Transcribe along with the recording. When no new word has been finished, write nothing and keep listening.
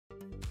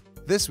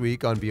This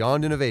week on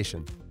Beyond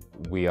Innovation.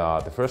 We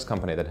are the first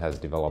company that has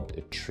developed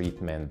a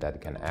treatment that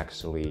can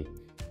actually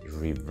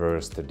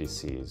reverse the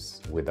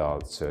disease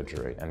without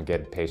surgery and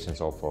get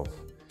patients off of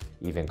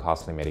even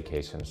costly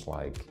medications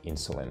like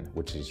insulin,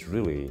 which is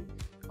really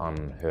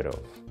unheard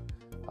of.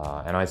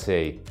 And I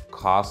say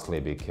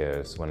costly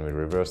because when we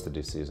reverse the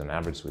disease, on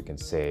average we can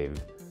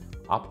save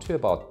up to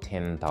about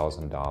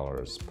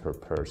 $10,000 per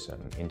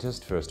person in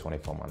just first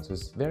 24 months.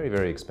 It's a very,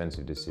 very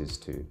expensive disease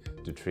to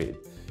treat.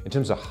 In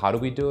terms of how do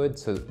we do it,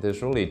 so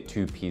there's really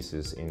two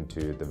pieces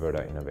into the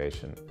Virta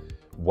innovation.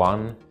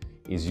 One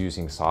is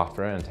using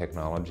software and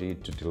technology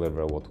to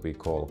deliver what we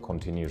call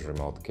continuous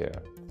remote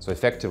care. So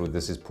effectively,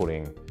 this is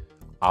putting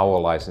our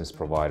licensed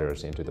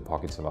providers into the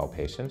pockets of our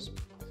patients.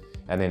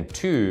 And then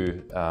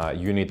two,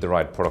 you need the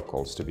right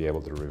protocols to be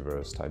able to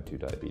reverse type 2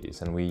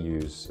 diabetes. And we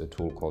use a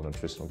tool called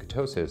nutritional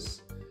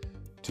ketosis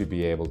to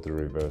be able to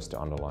reverse the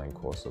underlying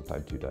cause of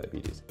type 2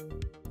 diabetes.